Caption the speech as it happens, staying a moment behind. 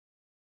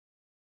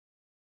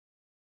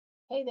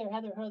Hey there,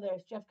 Heather. Hello there.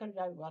 It's Jeff Cutter.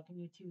 I welcome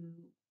you to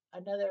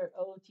another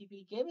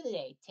OOTP game of the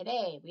day.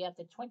 Today, we have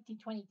the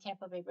 2020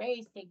 Tampa Bay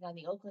Rays taking on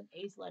the Oakland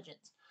A's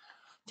Legends.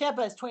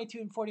 Tampa is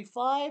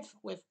 22-45,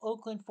 with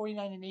Oakland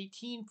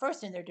 49-18,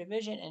 first in their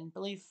division and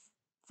believe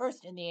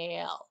first in the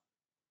AL.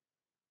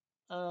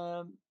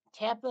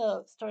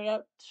 Tampa started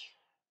out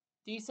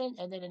decent,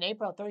 and then in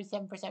April,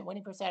 37%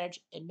 winning percentage.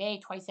 In May,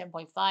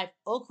 27.5.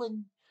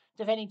 Oakland,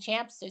 defending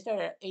champs, they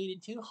started at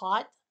 8-2,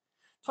 hot.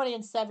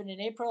 20-7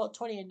 in April,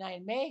 20-9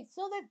 in May,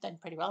 so they've done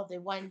pretty well. They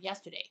won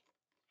yesterday.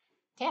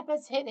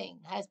 Tampa's hitting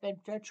has been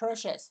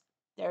atrocious.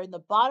 They're in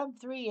the bottom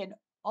three in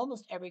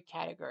almost every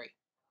category.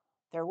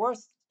 They're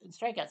worst in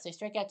strikeouts. They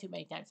strike out too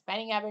many times.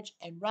 Batting average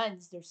and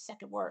runs, they're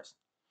second worst.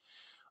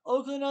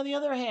 Oakland, on the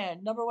other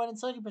hand, number one in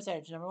slugging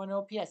percentage, number one in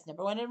OPS,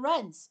 number one in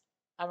runs,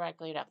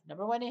 ironically enough,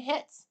 number one in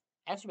hits,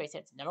 extra base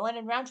hits, number one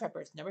in round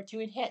trippers, number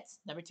two in hits,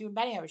 number two in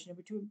batting average,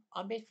 number two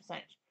on base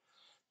percentage.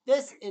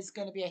 This is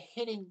going to be a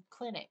hitting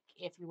clinic,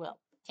 if you will.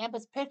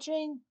 Tampa's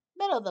pitching,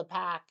 middle of the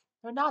pack.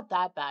 They're not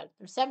that bad.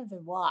 They're seventh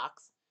in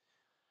walks.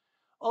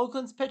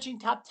 Oakland's pitching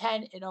top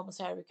 10 in almost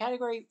every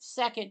category,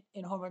 second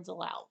in home runs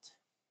allowed.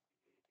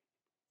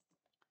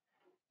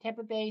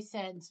 Tampa Bay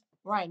sends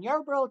Ryan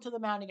Yarbrough to the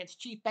mound against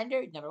Chief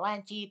Bender. Number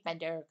one, Chief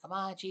Bender. Come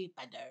on, Chief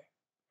Bender.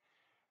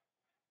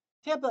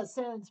 Tampa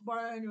sends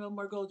Mario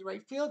Margot to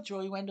right field.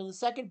 Joey Wendell to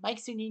second. Mike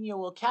Zunino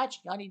will catch.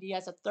 Yanni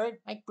Diaz at third.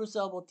 Mike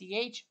Brussel will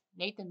DH.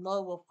 Nathan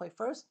Lowe will play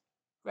first.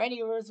 Randy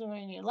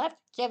Rosaroni in left.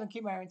 Kevin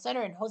Kiermaier in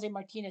center. And Jose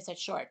Martinez at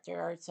short.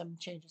 There are some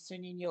changes.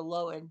 Zunino,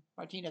 Lowe, and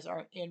Martinez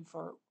are in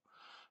for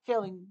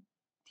failing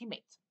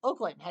teammates.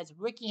 Oakland has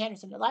Ricky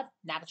Henderson at left.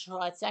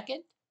 Nabachal at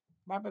second.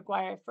 Mark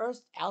McGuire at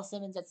first. Al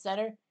Simmons at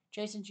center.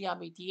 Jason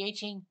Giambi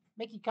DHing.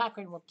 Mickey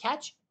Cochran will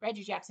catch.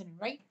 Reggie Jackson in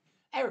right.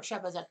 Eric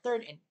Chavez at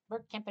third, and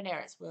Bert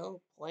Campaneris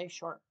will play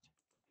short.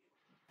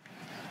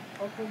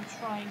 Oakland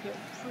trying to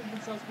prove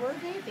themselves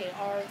worthy. They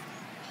are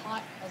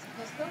hot as a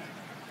pistol.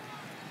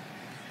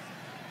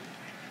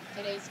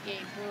 Today's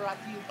game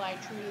brought to you by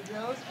Trader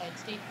Joe's and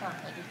State Farm.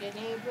 Like we did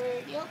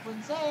every the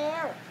Oakland's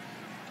there.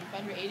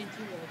 Defender 8-2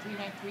 with a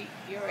 3.93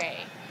 ERA.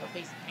 They'll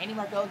face Manny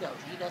Margot.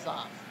 He does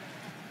off.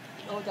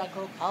 The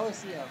O.Co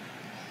Coliseum.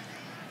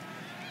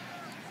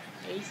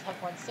 A's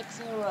have won 6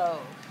 in a row.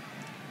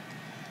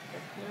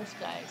 Clear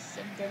skies,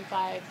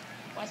 7:35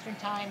 Western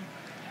Time,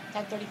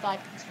 10:35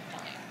 Eastern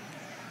Time.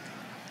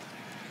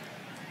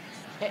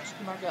 Pitch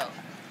to Margot.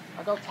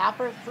 Margot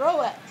capper,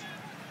 throw it.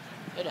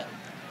 Good.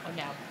 Oh,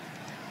 now.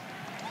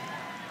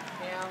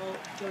 Now,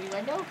 Joey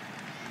Wendell.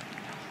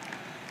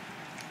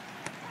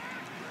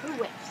 Who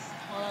whips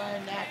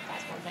on that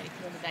fastball,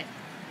 92 on the 90.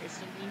 Here's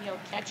Zunino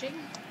catching,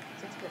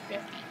 6 for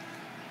 50.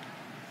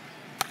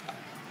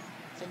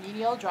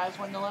 Zunino drives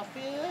one to left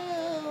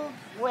field,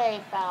 way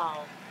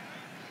foul.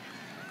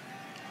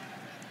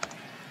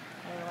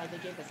 I don't know why they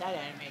gave us that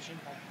animation,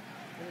 but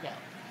here we go.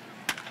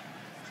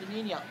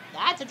 Zunino,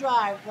 that's a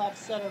drive left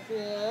center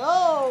field.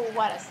 Oh,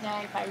 what a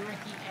snag by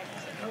Ricky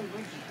Henderson. Oh,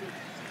 Ricky did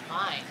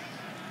fine.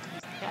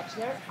 Catch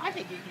there. I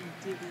think you can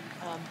do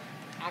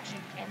the action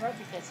camera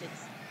because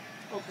it's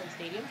Oakland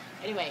Stadium.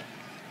 Anyway,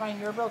 Ryan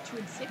Yarbrough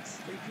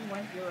 2-6,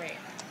 3.21 ERA.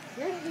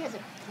 Here he has a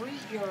 3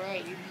 ERA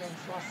even though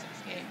he's lost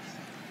 6 games.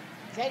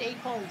 He's had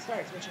 8 quality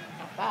starts, which is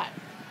not bad.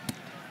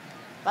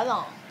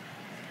 Ballon.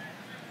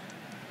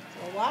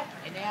 So what?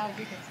 And now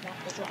he can snap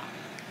the drop.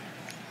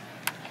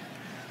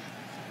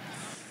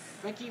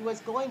 Ricky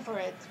was going for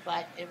it,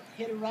 but it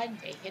hit a run,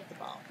 they hit the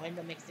ball.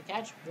 Wendell makes the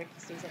catch, Ricky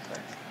stays at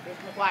first. Here's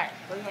McGuire,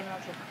 31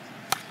 round triple.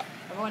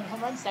 Number 1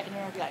 home run, second in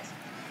RBIs.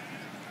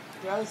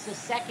 Throws the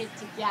second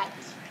to get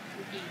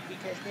Ricky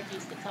because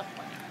Ricky's the tough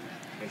one.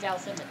 Here's Al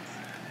Simmons.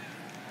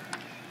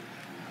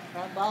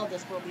 Ground ball,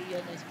 this will be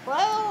in his...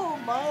 Oh,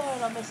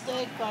 man, a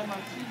mistake by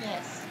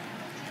Martinez.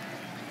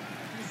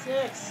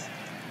 P6.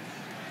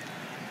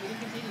 Getting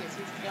continues.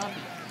 Here's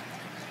Giambi.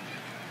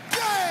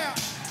 Yeah!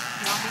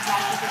 Giambi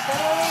back to the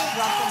center.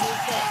 Drops the move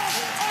set.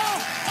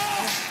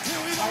 Here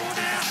we go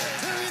now!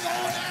 Here we go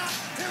now!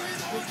 Here we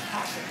go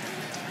now!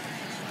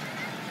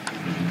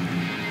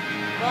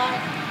 But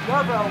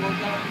Yarbrough will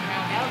get him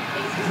round out.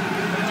 Bases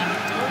for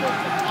next total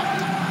for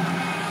Giambi.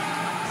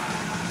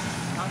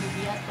 Giambi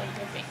Diaz playing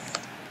third base.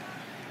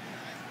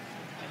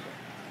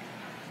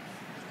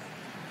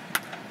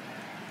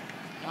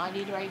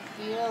 Yanni to right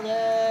field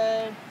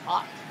and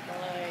hot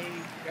by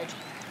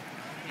Reggie.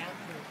 Now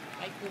for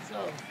Mike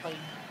Brussel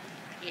playing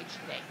DH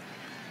today.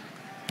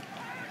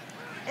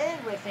 And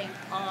riffing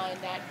on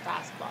that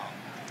fastball.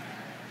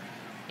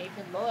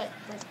 Nathan Lowe at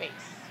first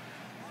base.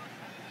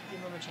 Give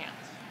him a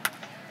chance.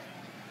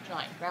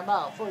 Trying. Ground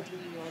ball. 4-3 on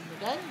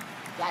the gun.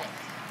 Got it.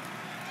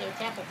 So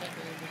Tampa can't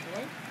really be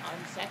doing.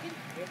 On second.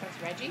 Here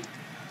comes Reggie.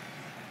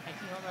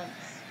 19 home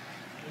runs.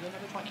 Leader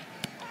number 20.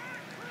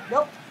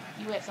 Nope.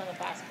 He whiffs on the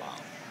fastball.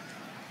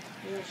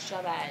 Here's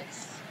Chavez.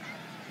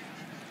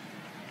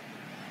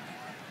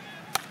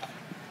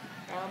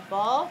 Ground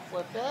ball,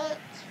 flip it.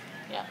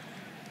 Yep.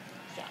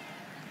 Shot.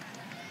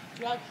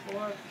 Drug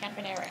for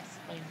Campaneris,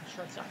 playing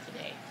shortstop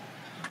today.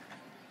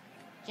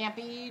 Can't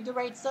be the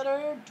right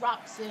center.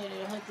 Drops it.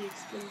 It'll hit the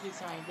exclusive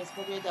sign. This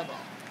will be a double.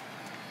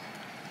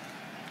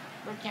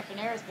 Bird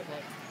Campaneris with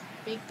a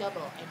big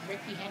double. And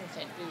Ricky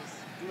Henderson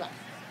is left.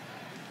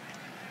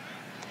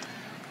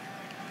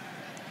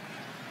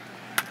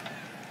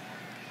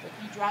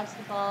 Ricky drives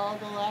the ball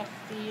to left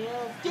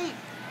field. Deep.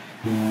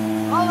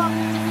 All up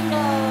the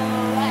torpedo.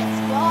 Let's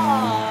go.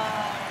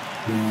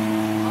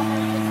 Oh,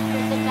 Ricky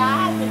with the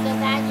bag. With the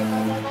bag. You're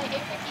going to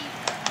hit Ricky.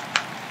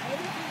 Hey,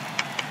 Ricky.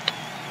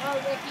 Oh,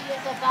 Ricky,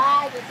 it's a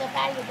bag. It's a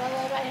bag. You're going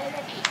to hit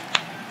Ricky.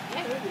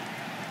 Yeah, Ricky.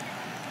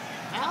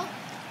 Well,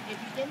 if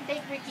you didn't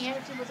think Ricky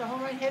Henderson was a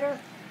home run hitter,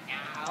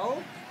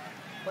 now,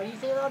 what do you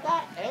say about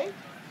that, eh?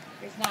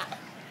 Here's not.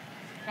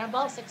 Ground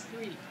ball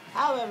 6-3.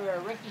 However,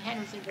 Ricky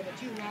Henderson with a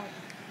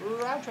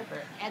 2-round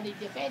tripper, and the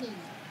defending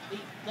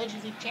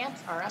Legends League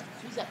champs are up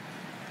 2-0.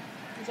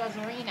 Who's our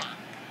arena?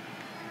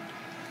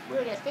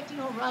 Weird has 15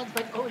 home runs,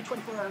 but only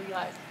 24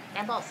 RBIs.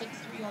 Ground ball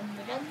 6-3 on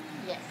the gun.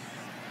 Yes.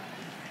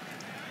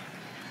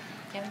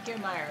 Kevin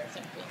Kiermaier,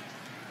 center field.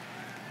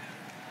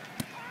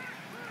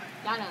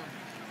 Got him.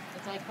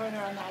 Inside corner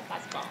on that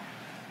fastball.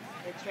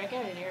 Third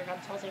strikeout, and here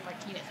comes Jose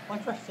Martinez. 1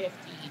 for 15.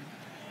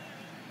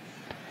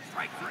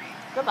 Strike 3.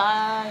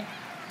 Goodbye.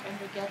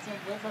 Bender gets him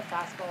with a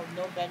fastball.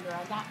 No bender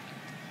on that.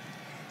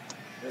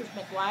 Here's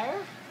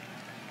McGuire.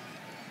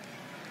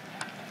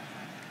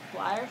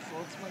 McGuire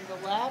full swing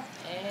to left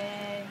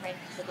and right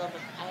to the glove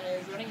of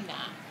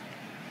Arizona.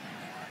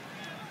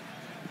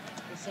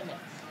 For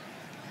Simmons.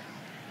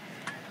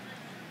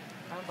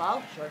 Ground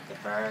ball, short to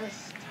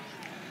first.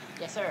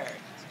 Yes, sir.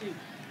 Stu.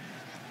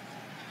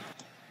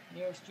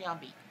 Nearest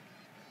Giambi.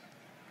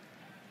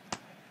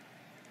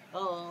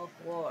 Oh,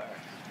 4.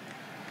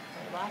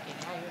 Block, and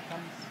now here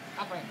comes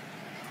Cochran.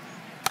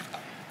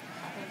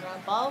 Cochran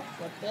ground ball,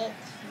 flip it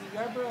to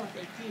Yarborough.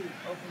 They do.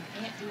 Oakland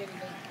can't do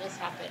anything. This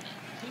happened.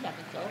 2-0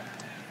 go.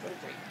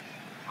 43.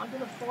 On to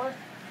the 4th.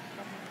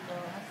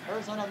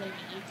 Arizona leading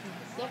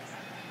 18-6.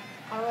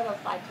 Colorado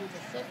 5-2-6.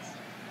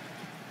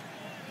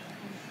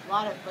 A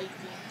lot of late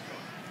games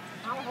going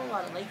on. Not a whole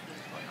lot of late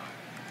games going on.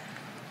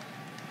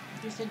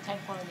 Houston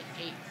 10-4 in the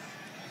 8th.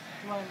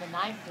 2-1 in the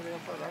 9th for the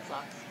 04 Red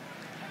Sox.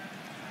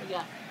 But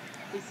yeah.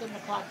 These 7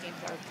 o'clock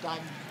games are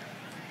done.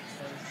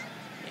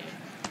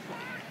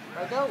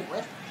 Rago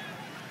with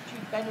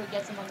Bender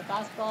gets him on the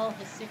fastball.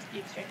 His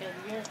 60th strikeout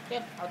of the year,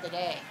 5th of the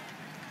day.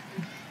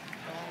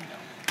 Mando.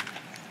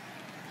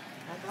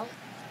 Mando?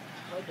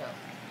 Rodo.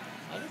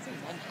 I didn't say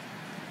Mando.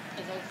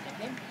 As I was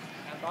thinking,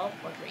 ground ball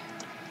 4-3.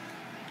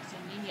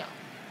 Nino.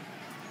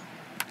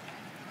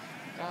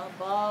 Ground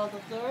ball to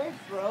third.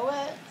 Throw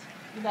it.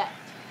 You bet.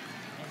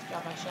 Nice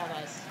job by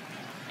Chavez.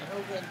 And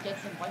Oakland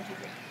gets him 1-2-3.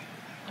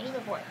 On to the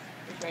 4th.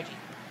 Here's Reggie.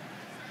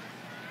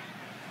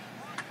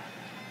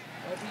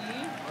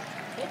 Reggie wants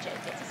to pitch it.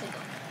 Gets a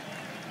single.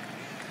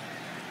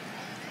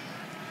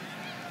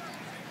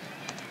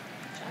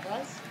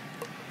 Chavez.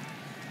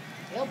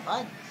 Real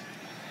bunt.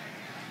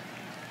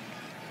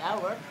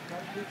 That'll work.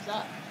 Run moves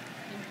up.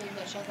 Didn't think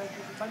that Chavez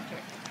was a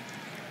bunter.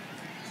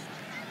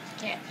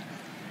 Can't.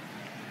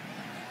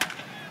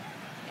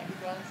 And he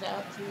runs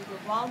out to the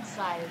wrong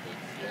side of the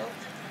field.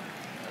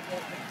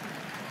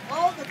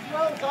 Oh, the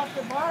throw is off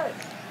the mark.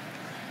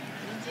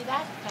 You didn't see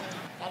that coming.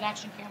 That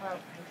action camera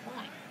was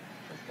fine.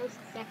 The first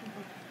and second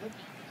was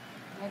Ricky.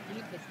 And then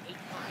lead was 8-9.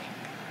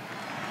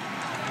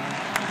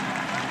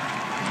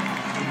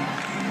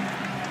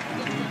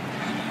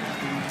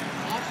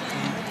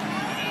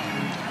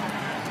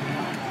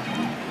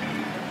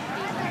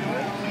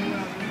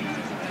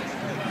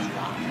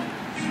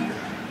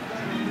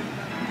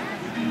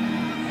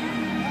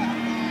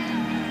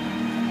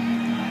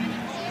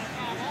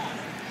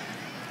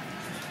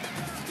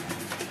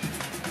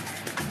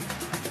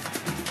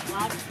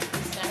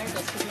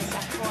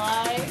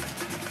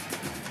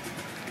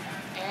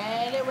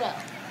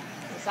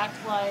 Sack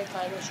fly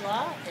by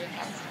Rochua, and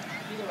counts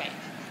either way.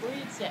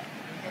 3-6.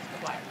 That's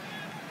McGuire.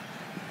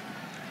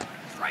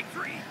 Strike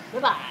 3.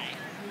 Goodbye.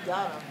 You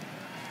got him.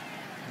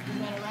 You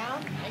went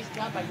around. Nice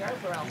job by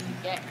Yarborough to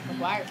get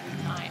McGuire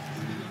 3 times.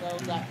 Even though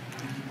that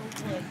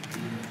Oakland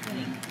is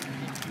winning.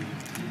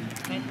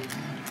 Defended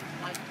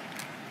like.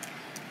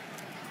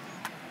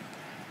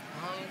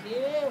 Behind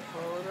you,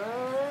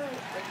 Folder.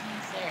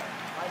 Ricky's there.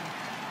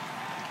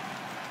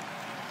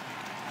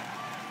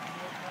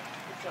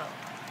 Good job.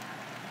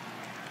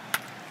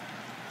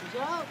 So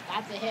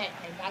that's a hit,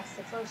 and that's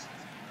the first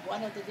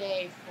one of the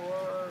day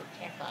for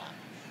Tampa.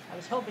 I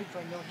was hoping for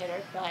a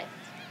no-hitter, but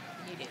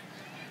needed.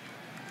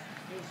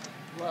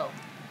 Here's low.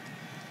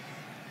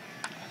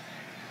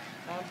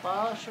 Ground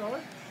ball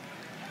short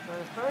for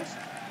the first,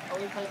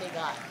 only play they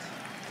got.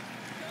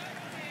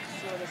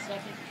 So the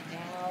second,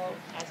 now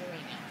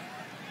Azarena.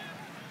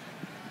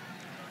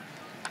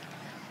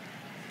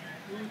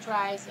 Who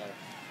tries a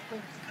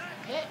quick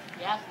hit?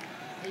 Yep.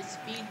 His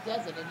speed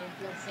does it, an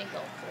infield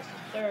single. First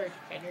and third,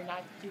 Bender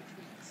not 2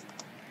 tweets.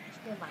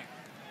 Kiermaier.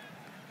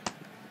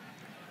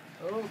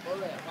 Oh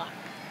boy, a lot.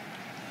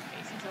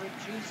 Bases are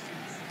juiced.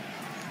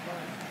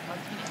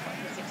 Martinez, 1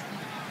 for 16.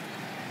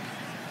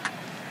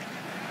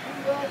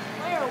 Good.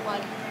 Where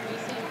one?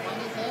 Basic one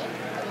is in.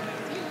 Other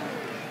two.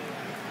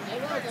 They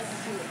will get the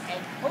two.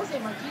 And Jose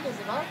Martinez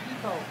of all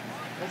people.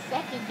 The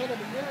second hit of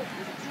the year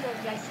is a 2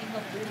 RBI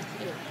single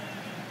 32.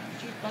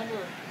 Chief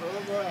Thunder. Oh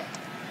boy.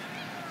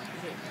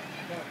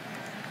 Go.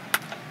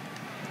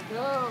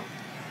 Go.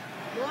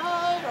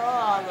 Good.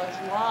 Oh, the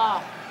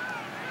joie.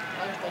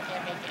 They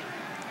can't make it.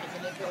 It's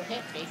an infield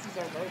hit. Bases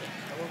are loaded.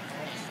 So we'll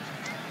play.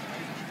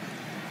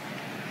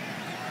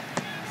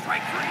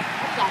 Strike three.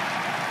 What's that?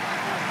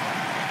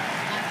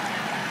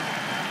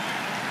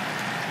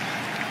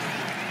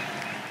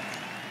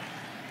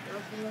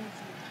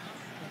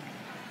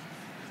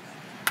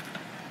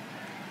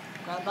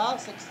 Ground ball,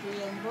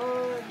 6-3 on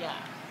board.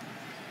 Yeah.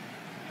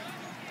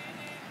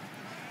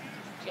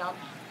 Jump.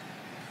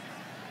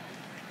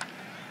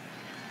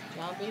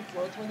 Jumping,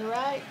 floor to the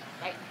right.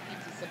 Right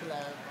into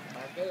Cibolo.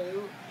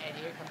 Margot. And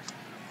here comes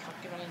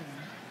tucking in.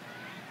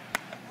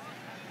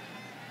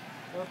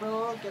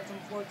 Purple gets him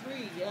 4-3.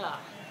 Yeah.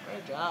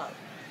 Great job.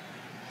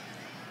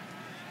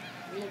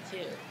 3-2.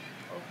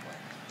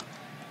 Oakland.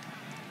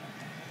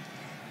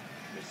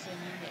 Listen,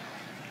 you know.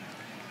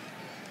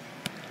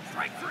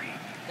 Strike three.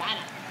 Got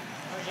him.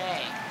 Roger.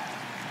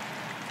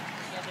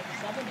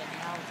 7 and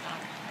now it's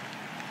not.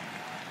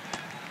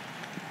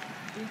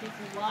 I think it's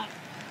a lot.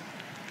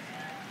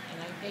 And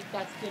I think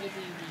that's going to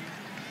be the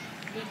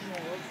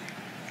signals.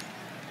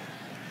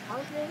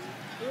 Harden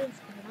is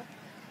coming up.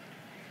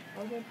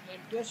 Harden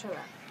and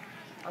Bushara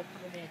are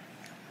coming in.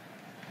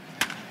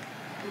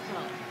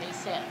 They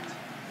set.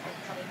 Are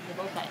coming to the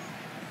bullpen.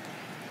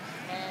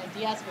 And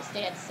Diaz will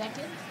stay at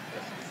second.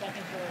 First and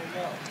second for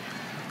Will.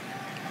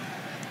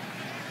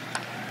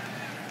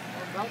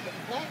 Well, good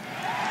play.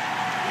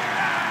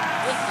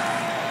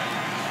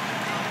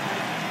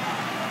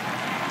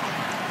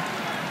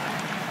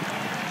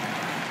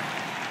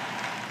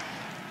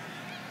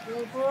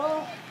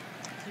 Overall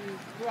to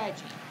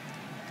Reggie.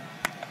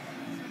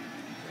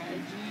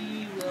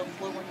 Reggie will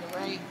flow on the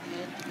right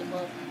into the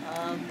book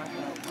of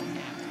Marco.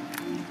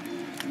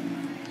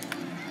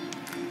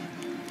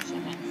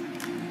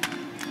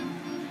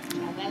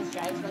 Chavez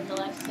drives from the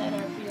left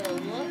center field.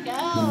 Look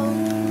out!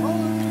 Oh,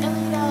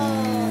 Toledo!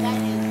 That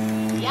is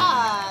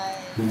Yaz!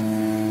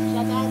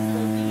 Chavez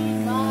will be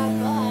my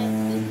butt.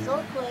 This is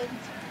Oakland.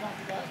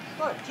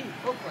 Or 2,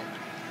 Oakland.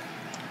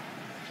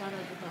 Trying to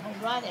get the home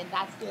run, and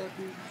that's the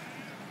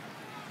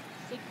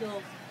signal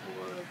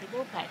for the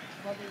bullpen.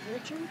 Bobby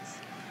Richards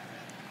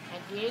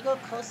and Diego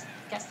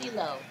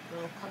Castillo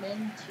will come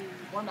in to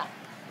warm up.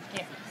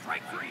 Can't be.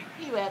 Strike three.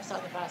 He whips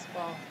on the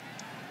fastball.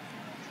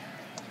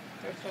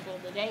 Third strike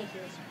of the day.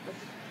 Here's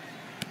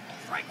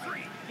strike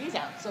three. He's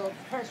out. So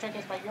first strike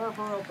is by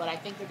Yoroboro, but I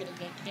think they're going to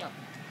gank him.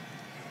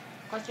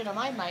 Question on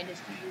my mind is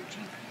to your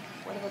chief.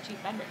 What about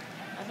Chief Bender?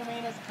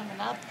 Arena's coming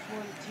up for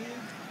the 2.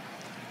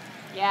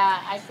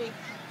 Yeah, I think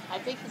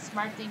the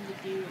smart thing to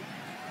do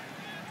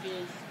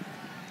is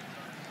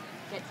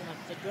get to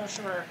the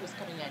Grocer is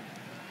coming in.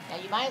 Now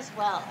you might as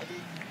well. I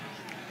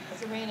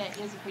mean, Arena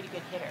is a pretty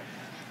good hitter.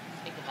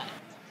 Think about it.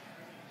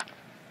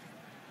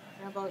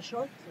 Ground ball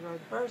short, throw the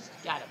first,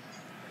 got him.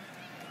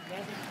 You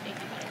guys are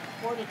thinking about it.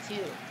 4-2.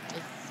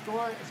 The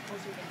score is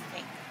closer than you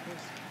think.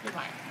 Here's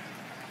Kumar.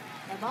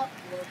 Come up,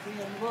 we're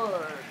 3 on the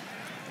board.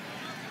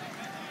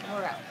 And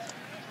we're out.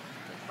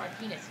 It's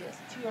Martinez, he has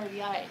 2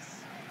 RBIs.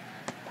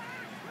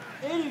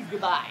 And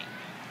goodbye.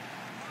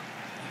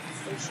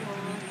 Social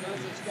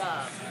knows his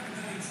job.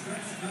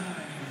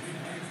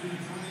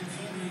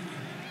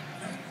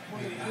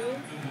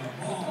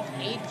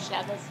 8,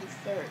 Chavez is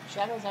third.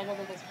 Chavez, I know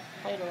that has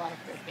played a lot of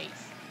third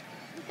base.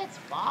 I think that's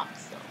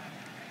Fox, though.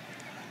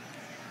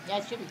 Yeah,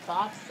 it should be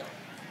Fox, though.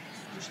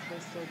 He should play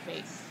third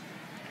base.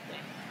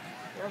 Okay.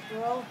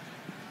 Girl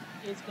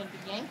is going to be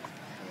yanked,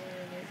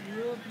 and it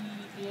will be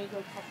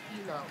Diego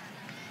Castillo.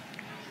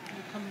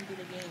 He'll come into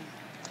the game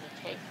to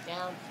take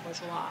down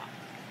Bourgeois.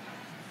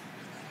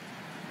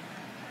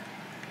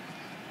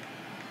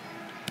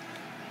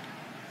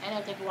 And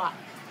he'll take a walk.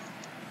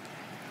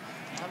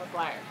 Now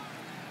McGuire.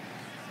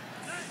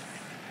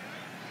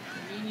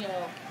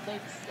 Nino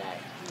thinks that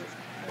he was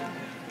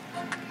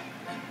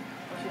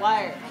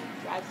McGuire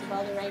drives the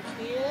ball to right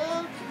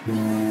field.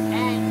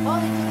 And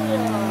pulling to the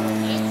middle.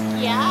 It's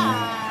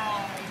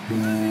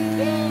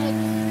Big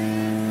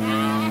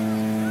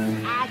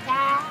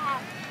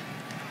attack.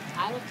 I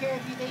don't care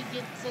if you think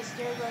it's a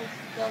steroid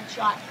filled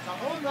shot. It's a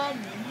home run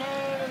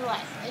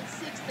nevertheless. It's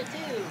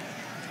 6-2.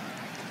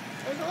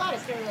 There's a lot of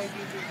steroid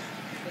users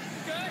for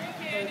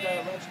the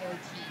legendary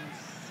teams.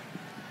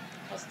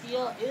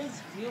 Castillo is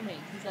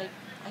fuming. He's like,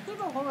 I think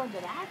a home run to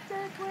that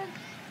third one.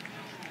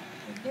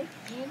 And Nick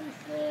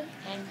Anderson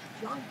and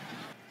John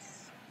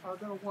Keats are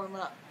going to warm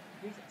up.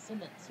 Here's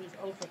Simmons, who's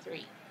 0 for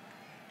 3.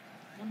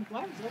 And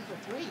McGuire's 0 for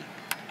 3.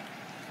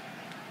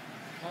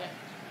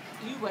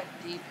 He went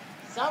deep.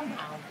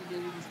 Somehow the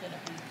dude was going to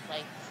be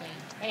like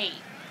saying, hey,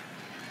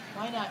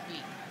 why not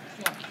me?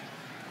 Can't be.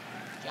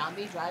 John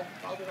B. drive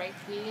all the right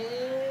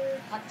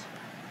field. Cut.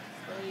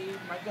 Play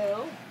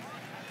Margot.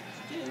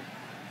 It's 2. And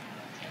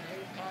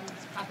here comes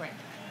Cochran.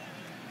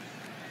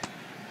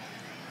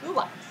 Who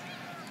wants?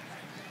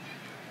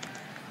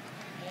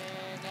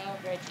 And now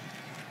Reggie.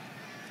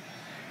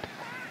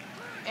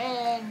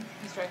 And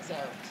he strikes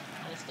out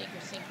on a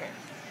stinker sinker.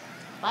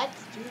 But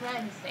 2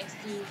 runs thanks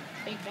to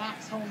Big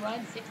Mac's home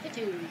run,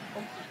 6-2.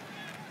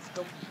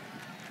 Skokie.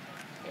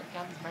 Here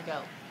comes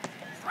Margot.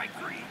 Strike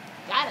 3.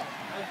 Got it.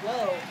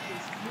 Margot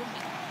is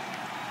moving.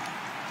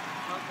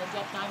 On the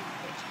Jeff 9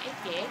 pitch.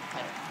 8K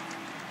cutter.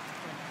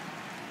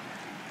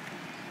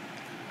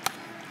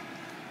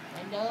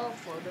 Window,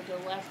 floater to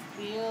left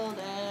field,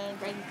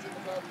 and right into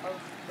the glove of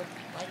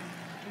Rookie.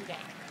 1-2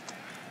 down.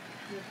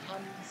 Here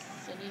comes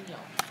Sanino.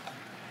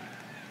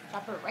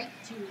 Chopper right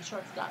to the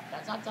shortstop.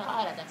 That's not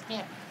Tejada, that's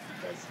Camp.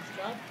 Does his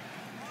job.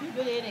 2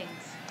 good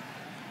innings.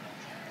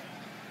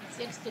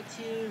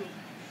 6-2.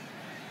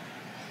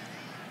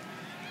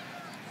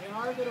 They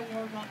are going to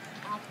warm up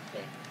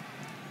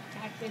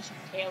Catfish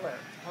and Taylor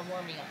are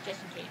warming up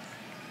just in case.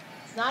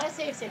 It's not a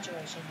safe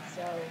situation,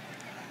 so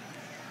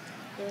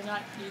they're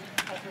not needing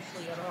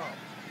purposely at all.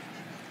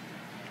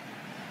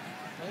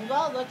 Very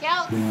well, look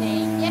out!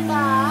 Say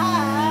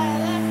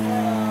goodbye!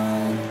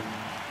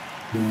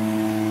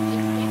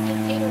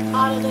 Taylor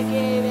out of the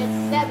game at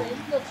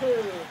 7-2.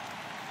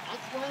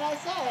 That's what I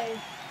say.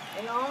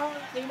 They are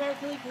the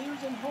American League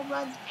leaders in home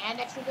runs and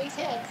extra base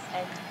hits,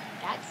 and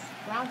that's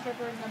round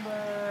tripper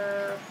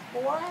number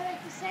 4, I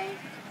like to say.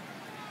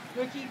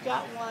 Ricky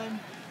got 1,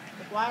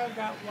 McGuire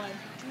got 1,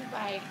 2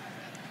 by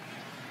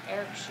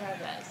Eric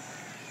Chavez.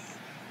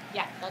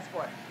 Yeah, that's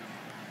 4.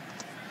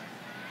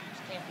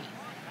 Just can't beat.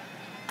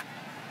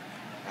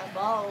 That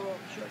ball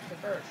short to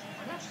first.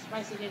 I'm not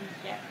surprised they didn't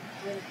get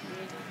rid of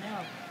creative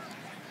now.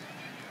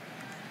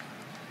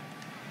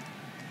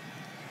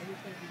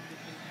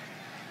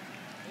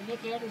 And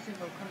Nick Anderson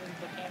will come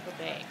into Tampa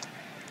Bay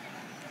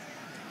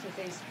to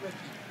face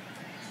Ricky.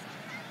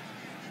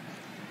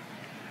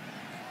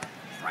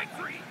 Strike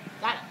 3.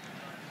 Got him.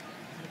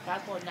 And the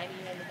fastball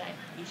 99 to 9.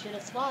 He should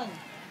have swung.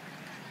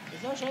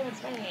 There's no shame in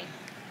swinging.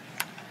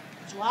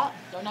 Swap,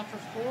 going up for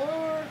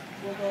 4.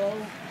 We'll go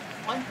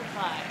 1 for 5.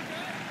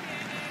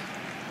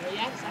 Well,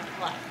 yeah, it's not a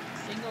fly.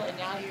 Single, and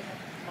now you're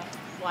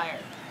flyer.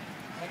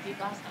 Went deep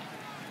last time.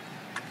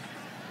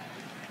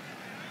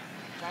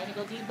 Trying to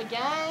go deep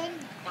again.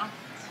 Not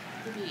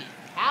to be.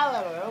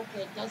 However,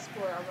 Oakland does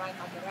score a run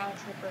on the round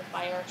tripper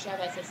by Eric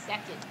Chavez, a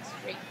second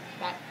straight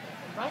back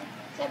run,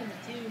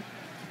 7-2.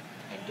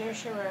 And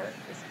Dershowitz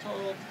is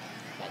told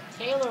that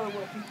Taylor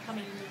will be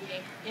coming into the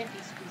game if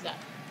he screws up.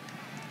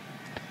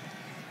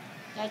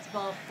 That's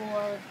ball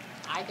 4.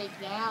 I think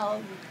now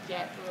we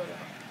get rid of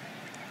him.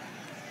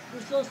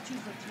 Rousseau's 2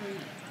 for 3.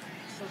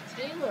 So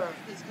Taylor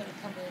is going to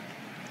come in.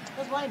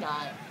 Because why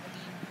not? I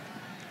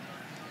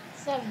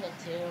mean,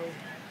 7-2.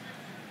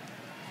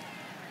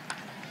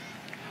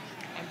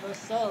 And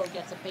Rousseau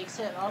gets a base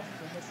hit off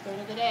from his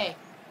 3rd of the day.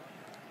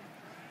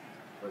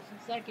 First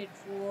and second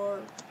for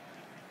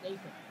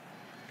Nathan.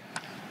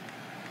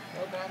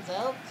 No grounds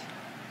out.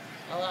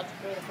 All out to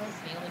clear the first,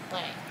 and the only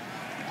play.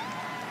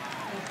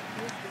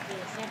 First to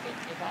the second.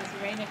 If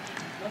Azarena can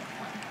lift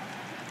one,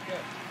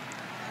 good.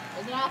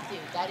 Doesn't have to.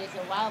 That is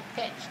a wild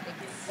pitch,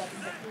 making it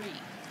 7-3.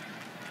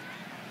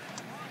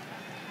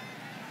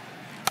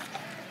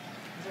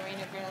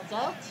 Zarina grounds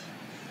out.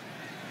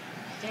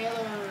 Taylor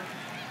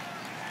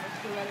looks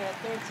for runner at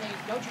 3rd, saying,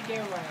 "Don't you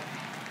dare run him."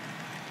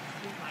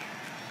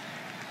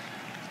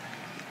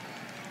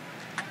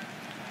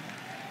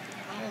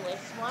 Meyer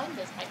lifts one.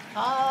 This might be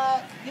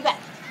caught. You bet.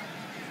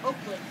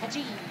 Oakland,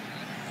 catchy.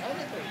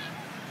 7-3.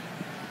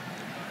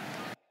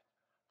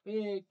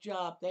 Big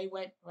job. They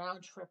went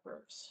round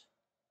trippers.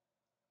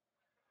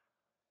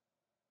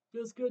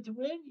 Feels good to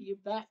win. You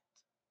bet.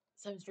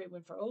 7 straight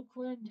win for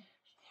Oakland.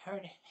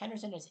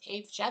 Henderson is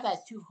 8th.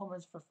 Chavez 2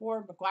 homers for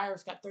 4.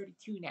 McGuire's got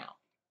 32 now.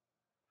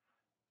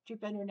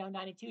 Chip Bender now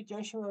 92.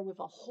 Joshua with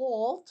a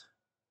hold.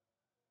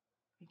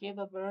 He gave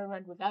up a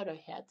run without a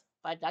hit,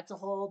 but that's a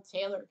hold.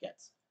 Taylor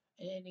gets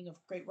an inning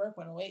of great work.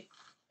 108.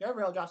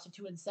 Gabriel drops to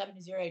 2-7.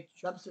 Zero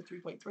jumps to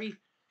 3.3.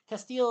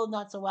 Castillo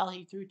not so well.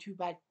 He threw 2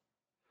 bad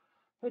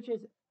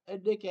pitches.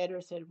 And Nick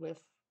Anderson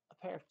with a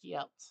pair of key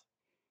outs.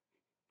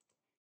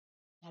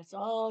 That's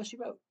all she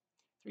wrote.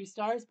 3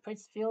 stars,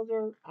 Prince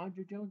Fielder,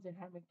 Andrew Jones, and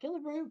Harmon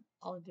Killebrew,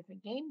 all in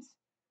different games.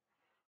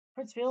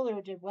 Prince Fielder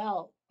did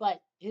well,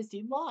 but his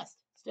team lost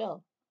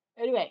still.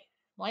 Anyway,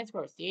 line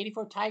scores. The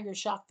 84 Tigers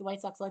shocked the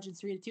White Sox Legends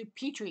 3-2.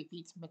 Petrie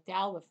beats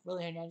McDowell with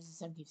Willie Hernandez's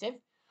 17th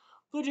save.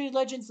 Blue Jays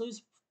Legends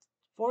lose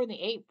 4 in the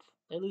 8th.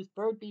 They lose.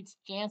 Bird beats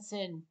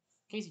Jansen,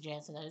 Casey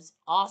Jansen, that is.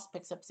 Oss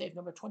picks up save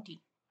number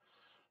 20.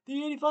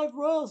 The 85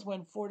 Royals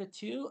win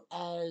 4-2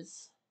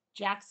 as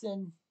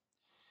Jackson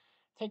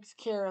takes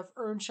care of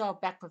Earnshaw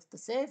back with the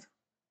save.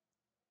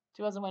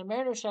 2001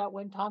 Mariners shutout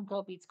win.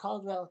 Tomko beats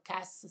Caldwell.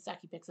 Cass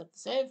Sasaki picks up the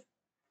save.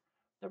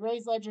 The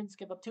Rays Legends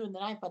give up 2 in the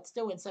 9th, but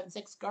still win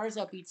 7-6.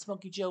 Garza beats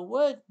Smokey Joe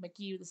Wood.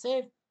 McGee with the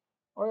save.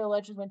 Oriole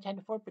Legends win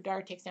 10-4.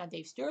 Bedard takes down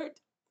Dave Stewart.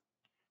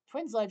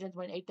 Twins Legends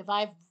win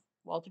 8-5.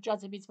 Walter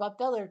Johnson beats Bob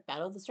Feller.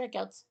 Battle of the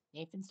Strikeouts.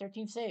 Nathan's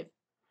 13th save.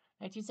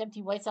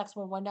 1917 White Sox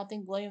win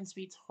 1-0. Williams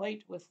beats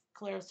Hoyt with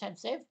Calero's 10th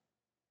save.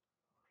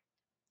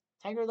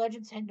 Tiger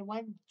Legends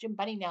 10-1. Jim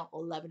Bunny now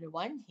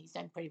 11-1. He's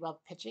done pretty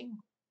well pitching.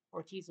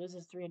 Ortiz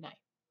loses 3-9.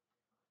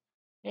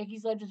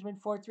 Yankees Legends win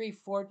 4-3.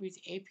 Ford beats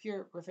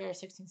Apier. Rivera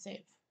 16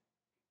 save.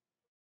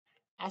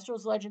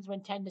 Astros Legends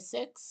win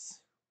 10-6.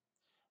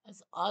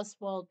 As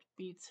Oswald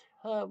beats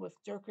Huh with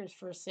Durker's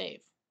first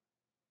save.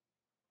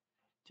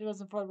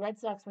 2004 Red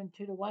Sox win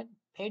 2-1.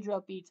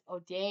 Pedro beats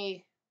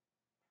O'Day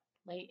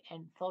late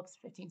and Fulks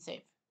 15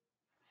 save.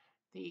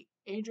 The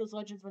Angels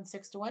Legends win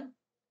 6-1.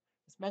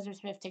 As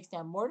Messersmith takes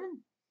down Morden.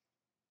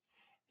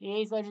 The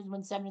A's Legends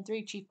win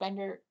 7-3. Chief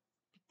Bender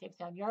takes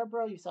down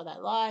Yarborough. You saw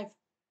that live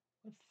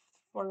with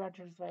 4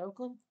 runners by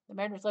Oakland. The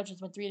Mariners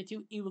Legends win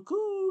 3-2.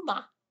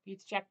 Iwakuma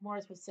beats Jack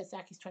Morris with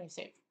Sasaki's 20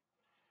 save.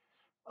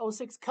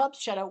 06 Cubs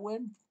shutout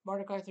win.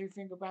 Mordecai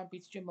Three-Finger Brown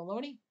beats Jim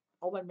Maloney.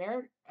 01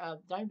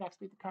 Diamondbacks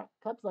beat the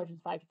Cubs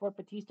Legends 5-4.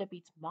 Batista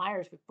beats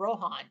Myers with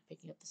Brohan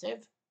picking up the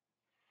save.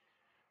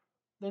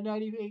 The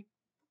 98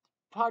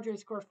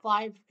 Padres score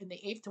 5 in the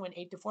 8th to win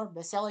 8-4.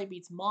 Maselli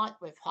beats Mont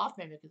with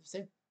Hoffman making the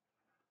save.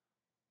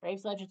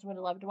 Braves Legends win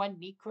 11-1.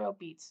 Necro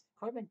beats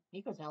Corbin.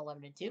 Nico's now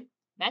 11-2.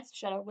 Mets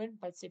shutout win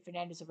by Sid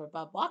Fernandez over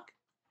Bob Buck.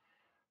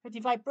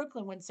 55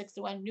 Brooklyn wins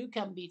 6-1.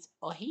 Newcomb beats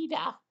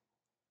Ojeda.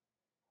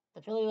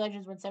 The Philly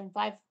Legends win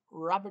 7-5.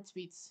 Roberts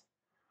beats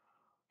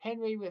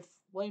Henry with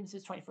Williams'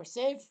 24th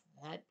save.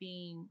 That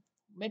being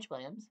Mitch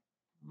Williams.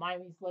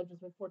 Miami's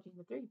Legends win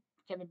 14-3.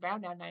 Kevin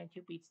Brown now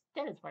 9-2 beats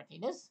Dennis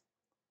Martinez.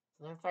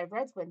 So the 5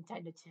 Reds win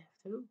 10-2.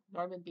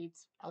 Norman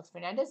beats Alex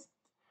Fernandez.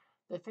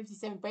 The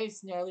 57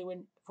 Braves narrowly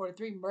win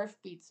 4-3. Murph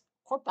beats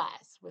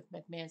Corpus with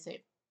McMahon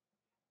save.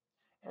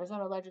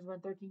 Arizona Legends win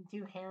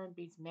 13-2. Heron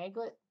beats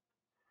Maglet.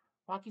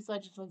 Rockies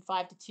Legends win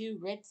 5-2.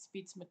 Ritz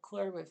beats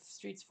McClure with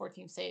Street's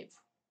 14th save.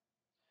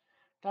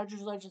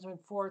 Dodgers Legends win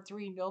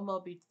 4-3.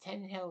 Nomo beats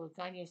Tenhill with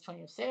Gagne's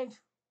 20th save.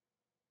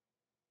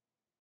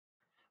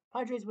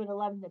 Padres win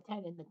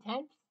 11-10 in the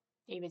 10th.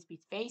 Davis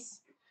beats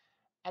Face.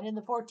 And in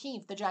the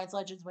 14th, the Giants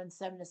Legends win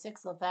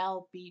 7-6.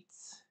 Laval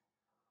beats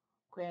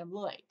Graham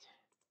Lloyd.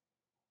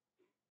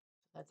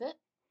 That's it.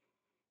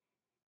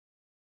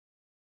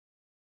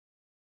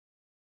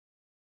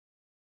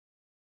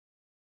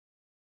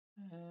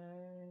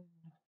 And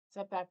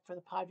setback for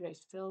the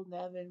Padres. Phil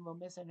Nevin will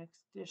miss an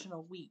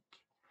additional week.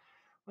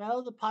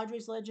 Well, the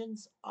Padres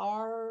Legends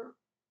are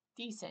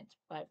decent,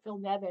 but Phil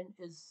Nevin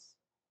is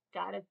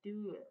got to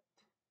do it.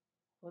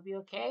 Will be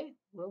okay?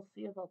 We'll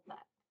see about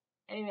that.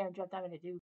 Anyway, I'm jumped. I'm going to do